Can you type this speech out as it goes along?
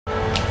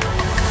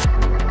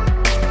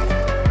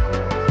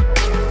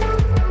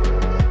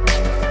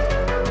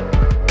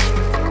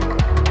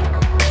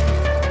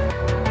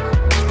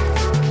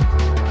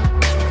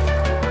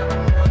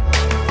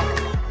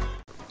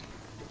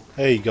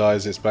Hey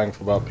guys, it's Bang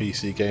for About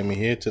PC Gaming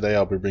here. Today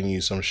I'll be bringing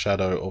you some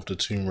Shadow of the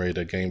Tomb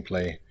Raider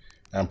gameplay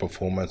and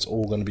performance,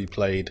 all going to be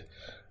played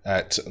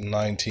at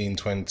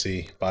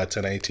 1920 by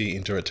 1080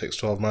 in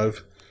DX12 mode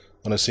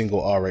on a single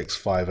RX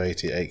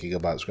 580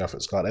 8GB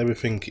graphics card.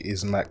 Everything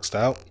is maxed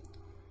out,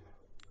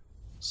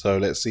 so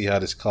let's see how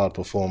this card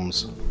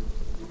performs.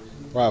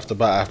 Right off the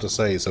bat I have to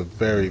say it's a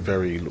very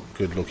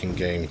good looking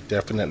game,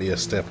 definitely a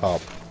step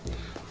up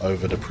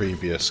over the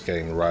previous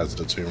game, Rise of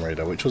the Tomb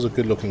Raider, which was a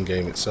good looking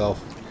game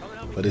itself.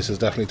 But this is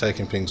definitely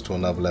taking things to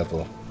another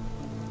level.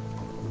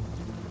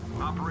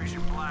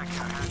 Operation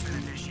Blackout has been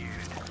initiated.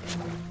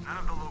 None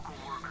of the local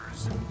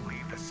workers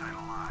leave the site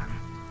alive.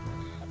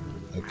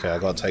 Okay, I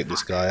gotta take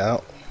this guy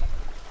out.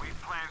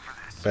 We've planned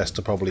for this. Best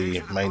to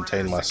probably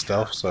maintain my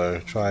stealth,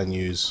 so try and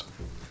use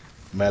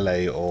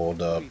melee or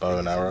the bow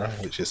and arrow,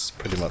 which is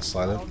pretty much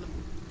silent.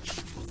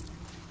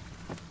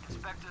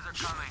 Inspectors are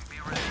coming. Be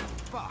ready.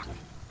 Fuck.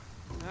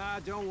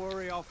 Don't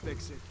worry, I'll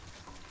fix it.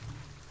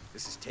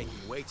 This is taking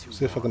way too long.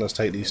 See if I can just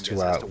take these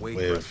two out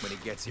with when he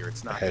gets here.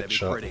 It's a not gonna be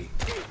headshot. pretty.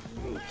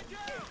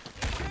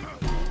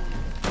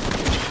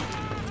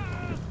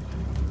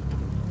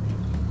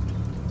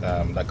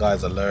 That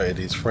guy's alerted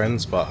his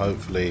friends, but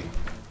hopefully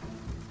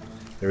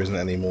there isn't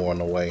any more on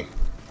the way.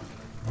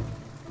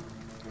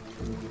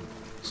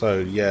 So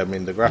yeah, I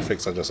mean the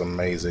graphics are just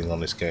amazing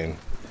on this game.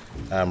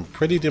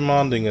 Pretty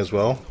demanding as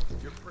well.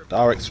 The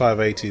RX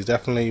 580 is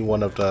definitely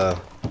one of the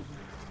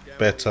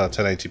better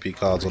 1080p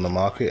cards on the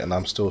market, and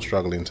I'm still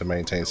struggling to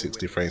maintain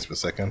 60 frames per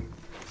second.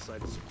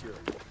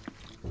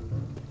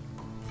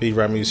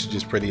 VRAM usage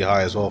is pretty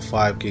high as well,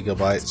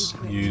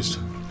 5GB used.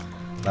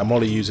 I'm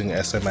only using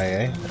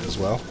SMAA as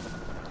well.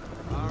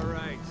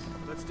 Alright,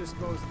 let's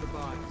dispose of the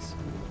bodies.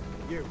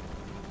 You,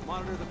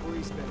 monitor the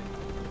police bin.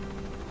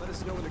 Let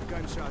us know when the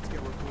gunshots get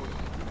recorded.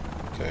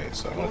 Okay,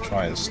 so I'm gonna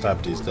try and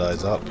stab these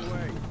guys up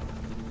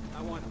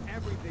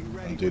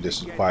and do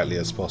this as quietly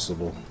as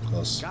possible,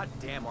 because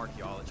Goddamn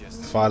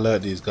archaeologists. if I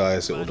alert these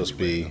guys it will just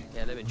be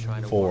Yeah, they've been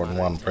trying to 4 on warn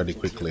 1 our pretty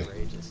attention quickly. for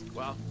ages.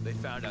 Well, they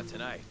found out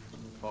tonight.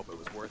 Hope it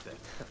was worth it.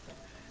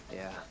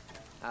 Yeah,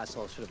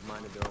 assholes should have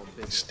minded their own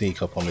business.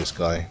 Sneak up on this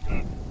guy.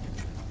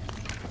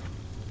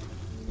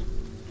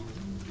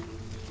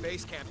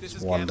 Base camp, this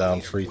is One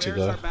down, 3 to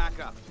go.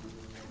 Backup?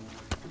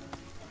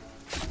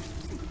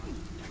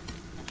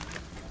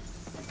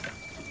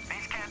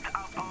 Base camp to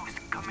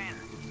outpost. Come in.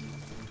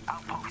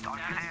 Outpost, are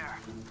you there?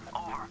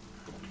 Over.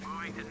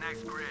 Moving to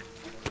next grid.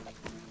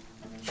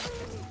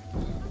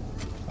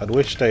 I'd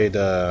wish they'd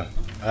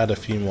add a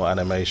few more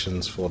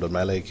animations for the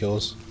melee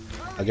kills.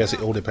 I guess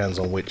it all depends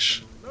on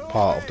which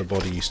part of the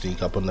body you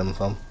sneak up on them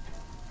from.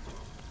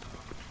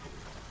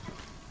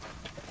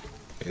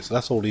 Okay, so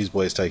that's all these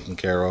boys taken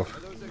care of.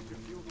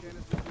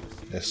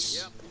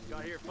 Let's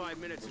Got here 5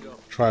 minutes ago.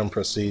 try and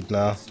proceed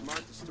now.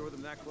 Smart to store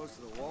them that close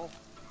to the wall.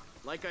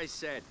 Like I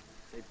said,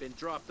 they've been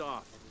dropped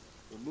off.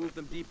 We'll move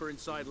them deeper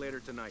inside later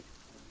tonight.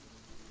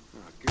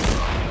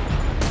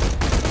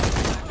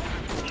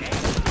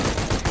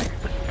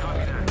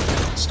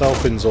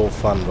 Stealthing's all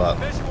fun, but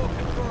Visual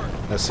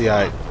confirmed. let's see how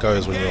it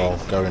goes when you're all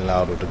going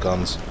loud with the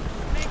guns.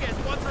 Vegas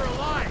wants her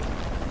alive.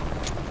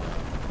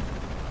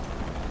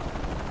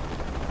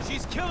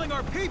 She's killing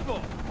our people.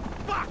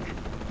 Fuck.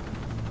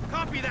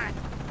 Copy that.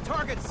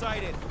 Target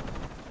sighted.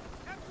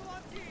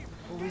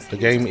 The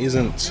game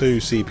isn't too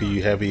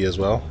CPU heavy as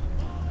well.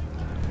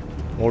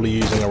 I'm only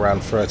using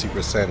around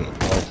 30%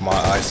 of my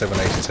i7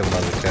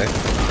 8700K.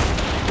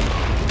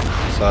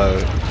 So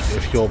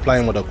if you're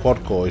playing with a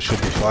quad core, it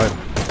should be fine.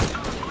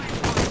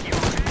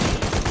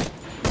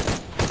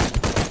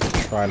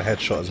 Try and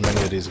headshot as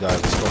many of these guys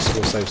as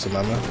possible, save some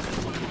ammo. I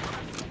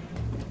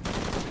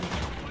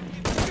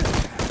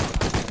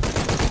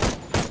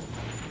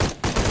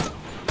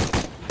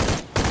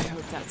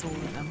hope that's all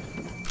of them.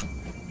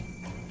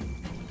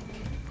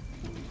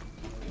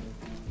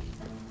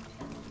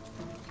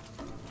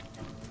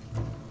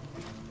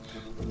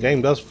 The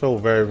game does feel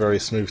very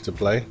smooth to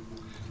play.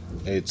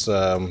 It's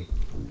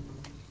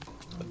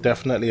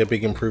definitely a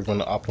big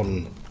improvement up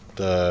on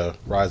the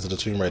Rise of the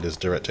Tomb Raider's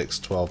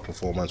DirectX 12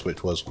 performance,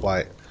 which was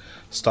quite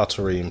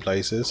stuttery in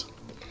places.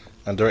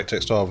 And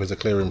DirectX 12 is a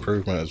clear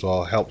improvement as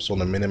well. Helps on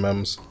the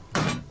minimums,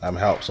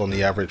 helps on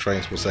the average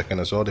frames per second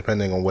as well,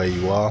 depending on where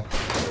you are.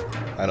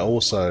 And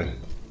also,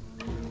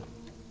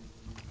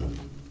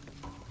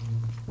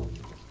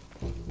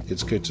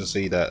 it's good to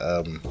see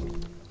that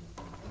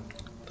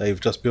they've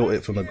just built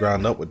it from the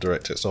ground up with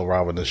DirectX 12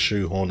 rather than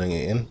shoehorning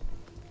it in.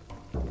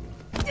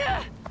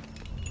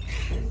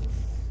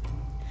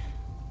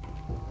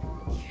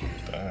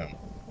 Damn,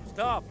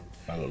 Stop.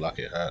 that looked like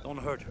it hurt. Don't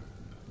hurt her.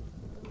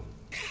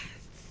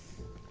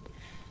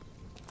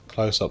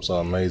 Close-ups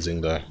are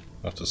amazing though. I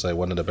have to say,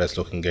 one of the best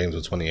looking games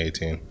of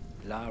 2018.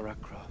 Lara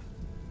Croft.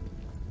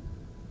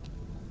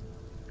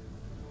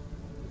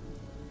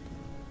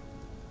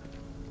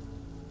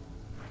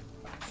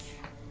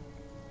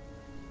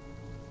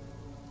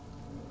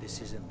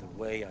 This isn't the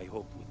way I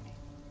hoped would be.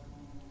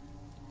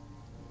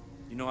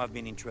 You know I've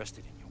been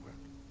interested in your work.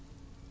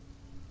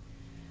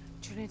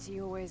 Trinity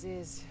always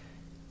is.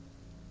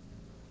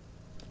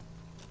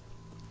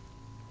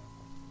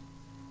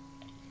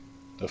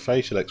 The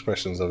facial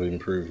expressions have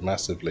improved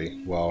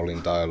massively while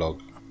in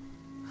dialogue.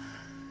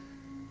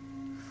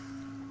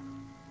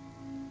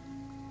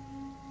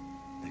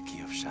 The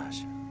key of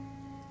Shasha.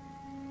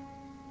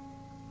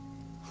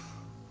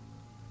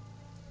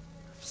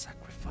 I've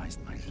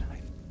sacrificed my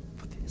life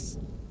for this.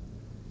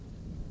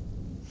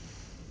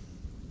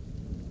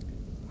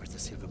 Where's the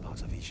silver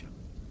box of Asia?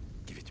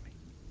 Give it to me.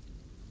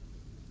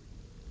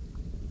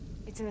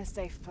 It's in a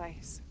safe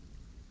place.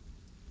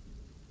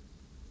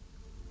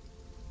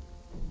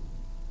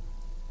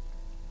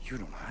 You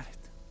don't have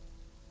it.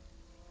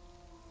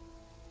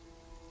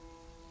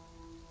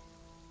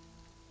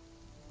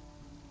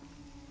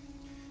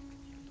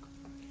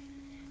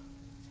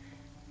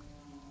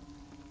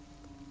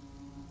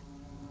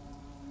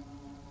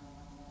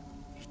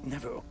 It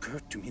never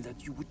occurred to me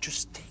that you would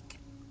just take it.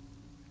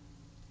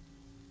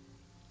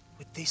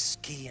 With this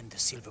key and the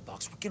silver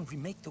box, we can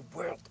remake the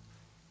world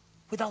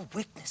without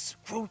weakness,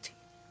 cruelty.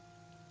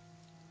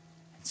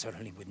 And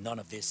certainly with none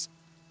of this.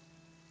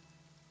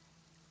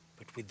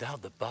 But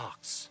without the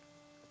box,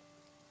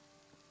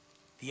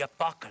 the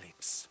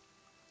apocalypse,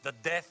 the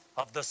death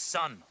of the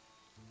sun.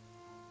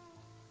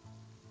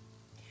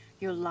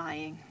 You're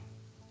lying.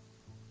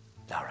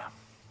 Lara,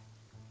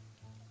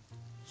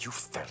 you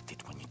felt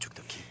it when you took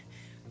the key.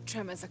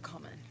 Tremors are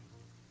common.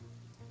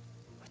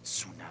 A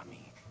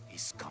tsunami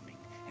is coming,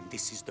 and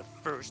this is the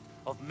first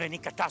of many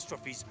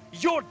catastrophes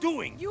you're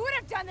doing! You would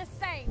have done the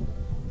same!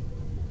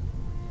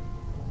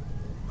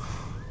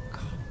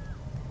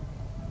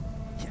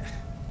 Yeah.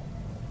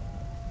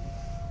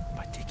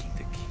 By taking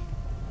the key,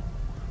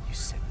 you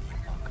set the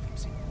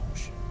apocalypse in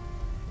motion.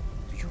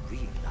 Do you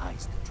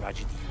realize the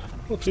tragedy you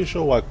have? Not too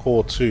sure why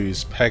Core 2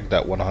 is pegged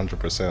at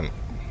 100%.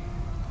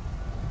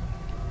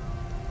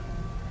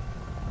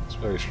 It's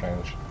very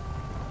strange.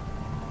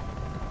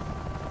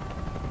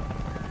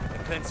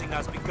 The cleansing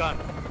has begun.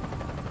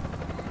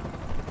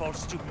 It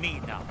falls to me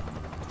now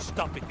to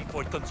stop it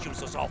before it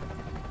consumes us all.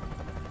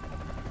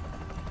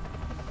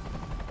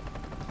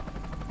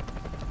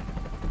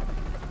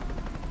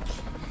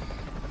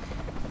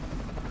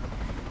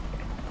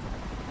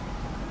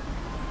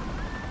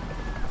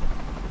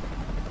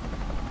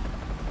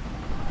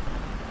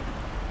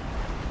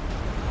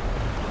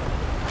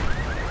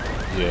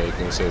 Yeah, you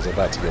can see it's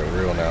about to get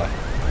real now.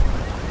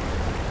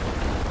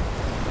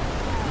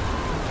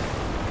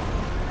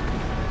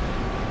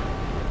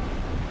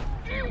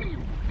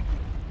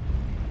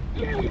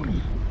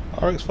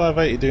 RX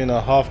 580 doing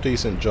a half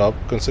decent job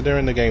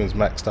considering the game's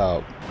maxed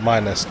out,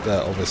 minus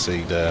the,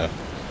 obviously the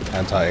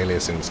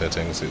anti-aliasing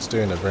settings. It's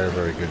doing a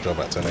very good job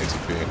at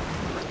 1080p,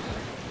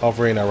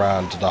 hovering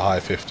around the high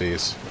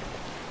 50s.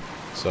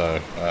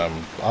 So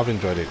I've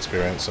enjoyed the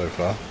experience so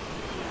far.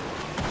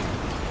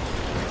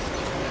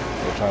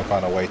 We'll try and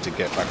find a way to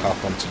get back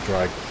up onto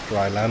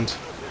dry land.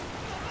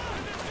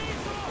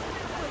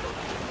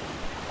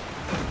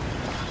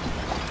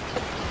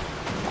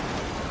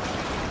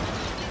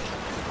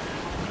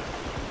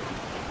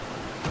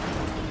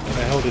 Where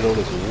the hell did all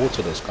this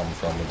water just come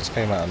from? It just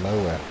came out of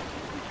nowhere.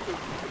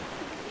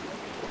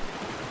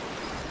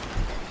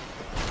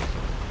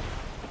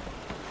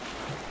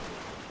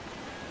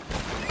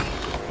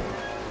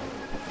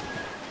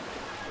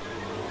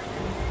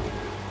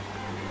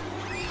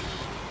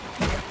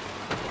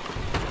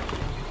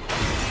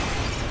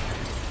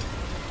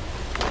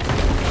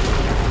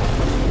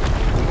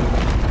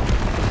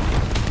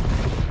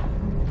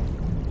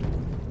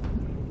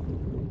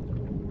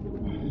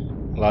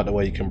 I like the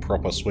way you can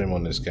proper swim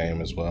on this game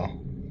as well.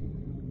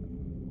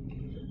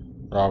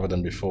 Rather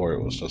than before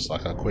it was just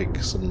like a quick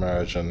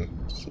submerge and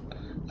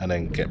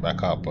then get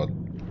back up, but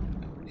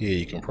here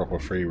you can proper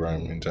free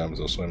roam in terms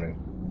of swimming.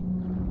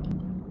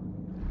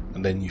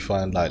 And then you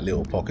find like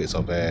little pockets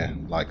of air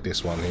like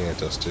this one here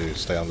just to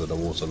stay under the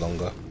water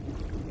longer.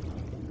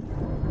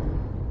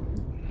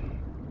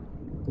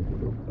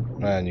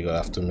 Man, you gotta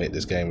have to admit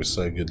this game is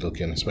so good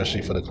looking,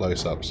 especially for the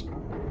close-ups.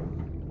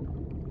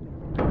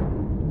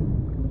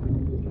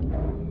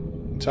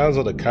 In terms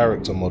of the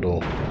character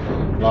model,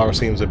 Lara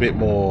seems a bit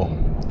more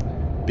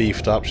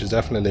beefed up. She's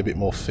definitely a bit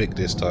more thick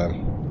this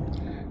time.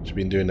 She's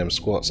been doing them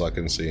squats, I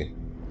can see.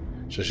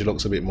 So she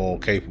looks a bit more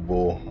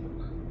capable,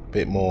 a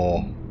bit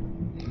more,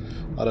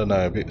 I don't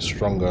know, a bit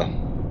stronger.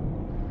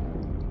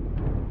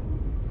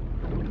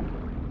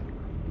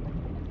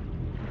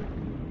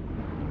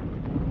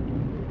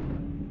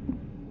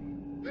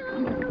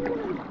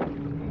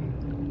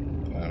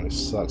 Damn, it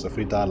sucks. If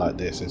we die like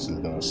this is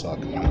gonna suck,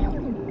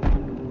 man.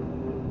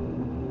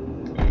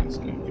 So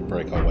we can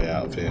break our way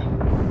out of here.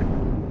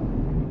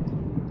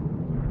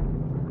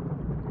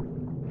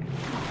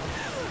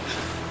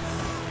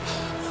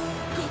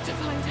 Got to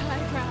find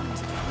high ground.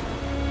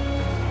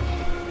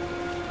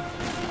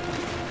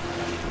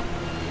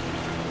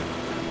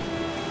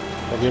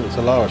 I'll give it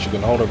to Lara, she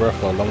can hold her breath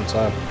for a long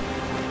time.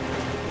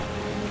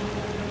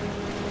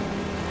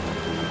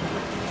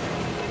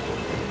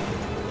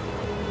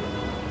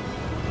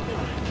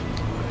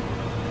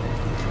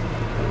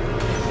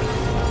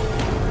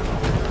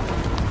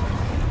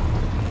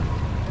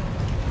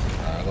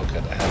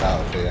 Get the hell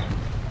out of here.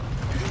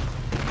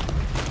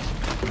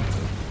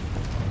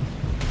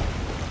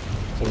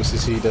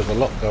 XSPC, there's a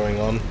lot going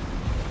on.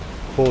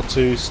 Core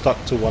 2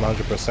 stuck to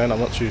 100%. I'm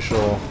not too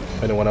sure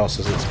if anyone else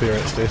has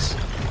experienced this,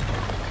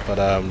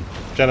 but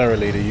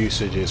generally the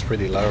usage is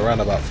pretty low, around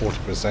about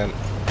 40%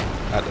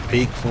 at the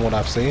peak from what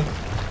I've seen.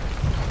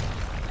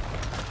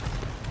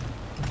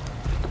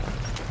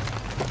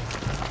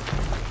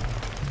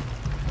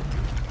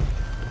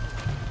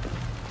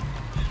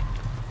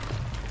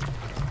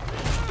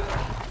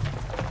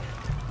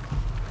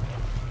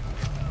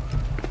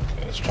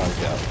 Okay, let's try and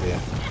get up here.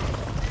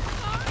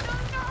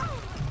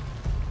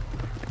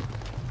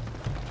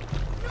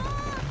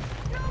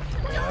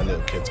 That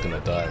little kid's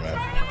gonna die, man.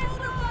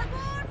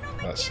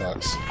 That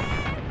sucks.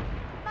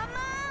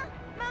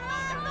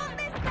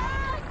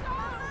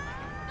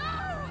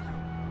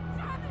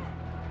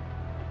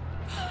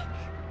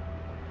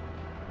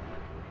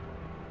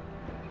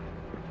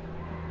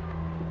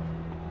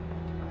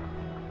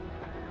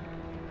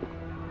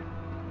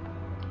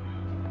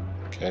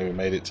 Okay, we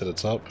made it to the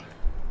top.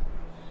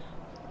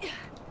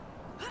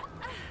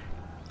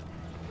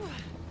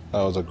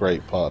 That was a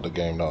great part of the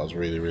game. That was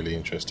really, really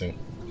interesting.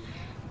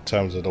 In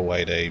terms of the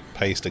way they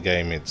pace the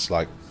game, it's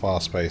like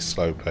fast-paced,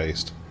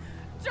 slow-paced,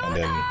 and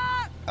then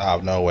out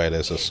of nowhere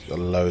there's just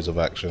loads of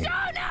action.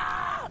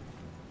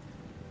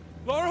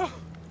 Lara?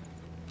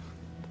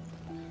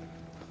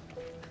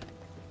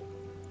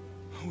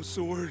 I was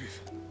so worried.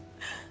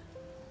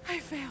 I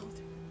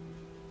failed.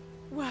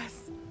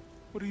 Worse.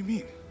 What do you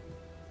mean?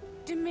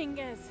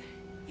 Dominguez.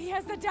 He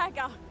has the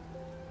dagger.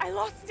 I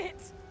lost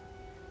it.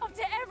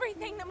 After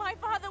everything that my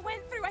father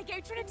went through, I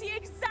gave Trinity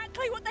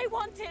exactly what they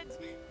wanted.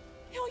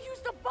 He'll use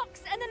the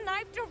box and the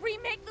knife to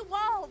remake the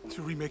world.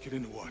 To remake it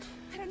into what?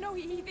 I don't know.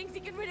 He thinks he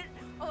can rid it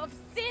of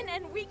sin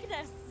and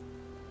weakness.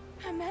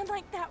 A man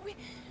like that,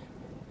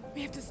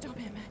 we have to stop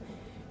him.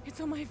 It's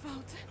all my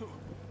fault.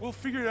 We'll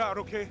figure it out,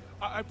 okay?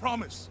 I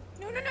promise.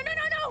 No.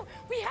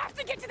 We have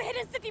to get to the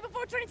hidden city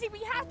before Trinity.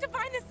 We have to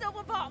find the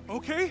silver box.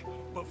 Okay,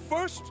 but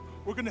first,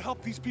 we're gonna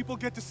help these people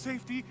get to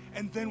safety,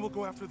 and then we'll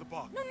go after the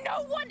box.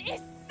 No one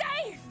is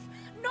safe.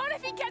 Not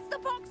if he gets the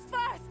box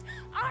first.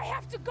 I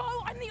have to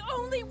go. I'm the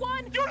only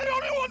one. You're the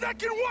only one that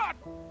can what?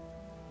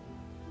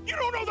 You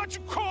don't know that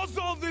you caused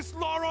all this,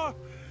 Lara.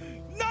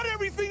 Not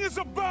everything is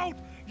about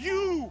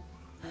you.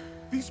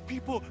 These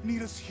people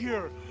need us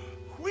here.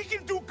 We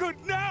can do good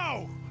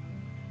now.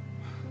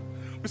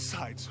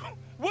 Besides,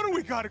 what do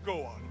we gotta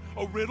go on?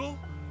 A riddle?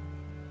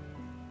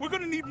 We're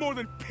gonna need more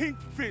than pink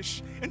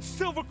fish and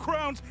silver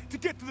crowns to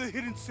get to the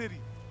hidden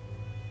city.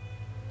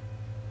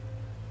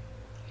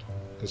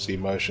 You can see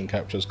motion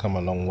capture's come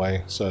a long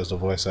way, so has the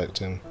voice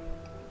acting.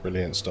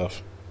 Brilliant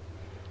stuff.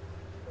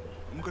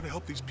 I'm gonna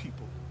help these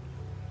people.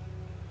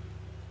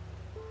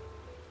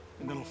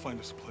 And then I'll find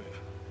us a plane.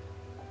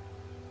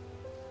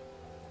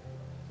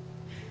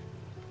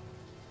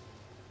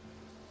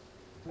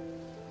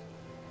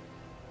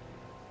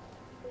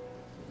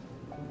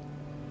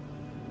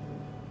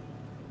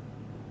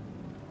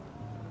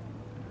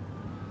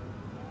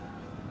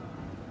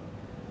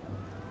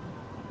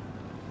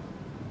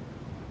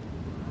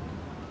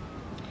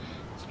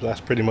 So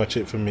that's pretty much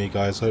it for me,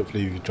 guys.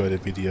 Hopefully you enjoyed the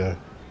video.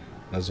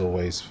 As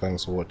always,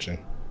 thanks for watching.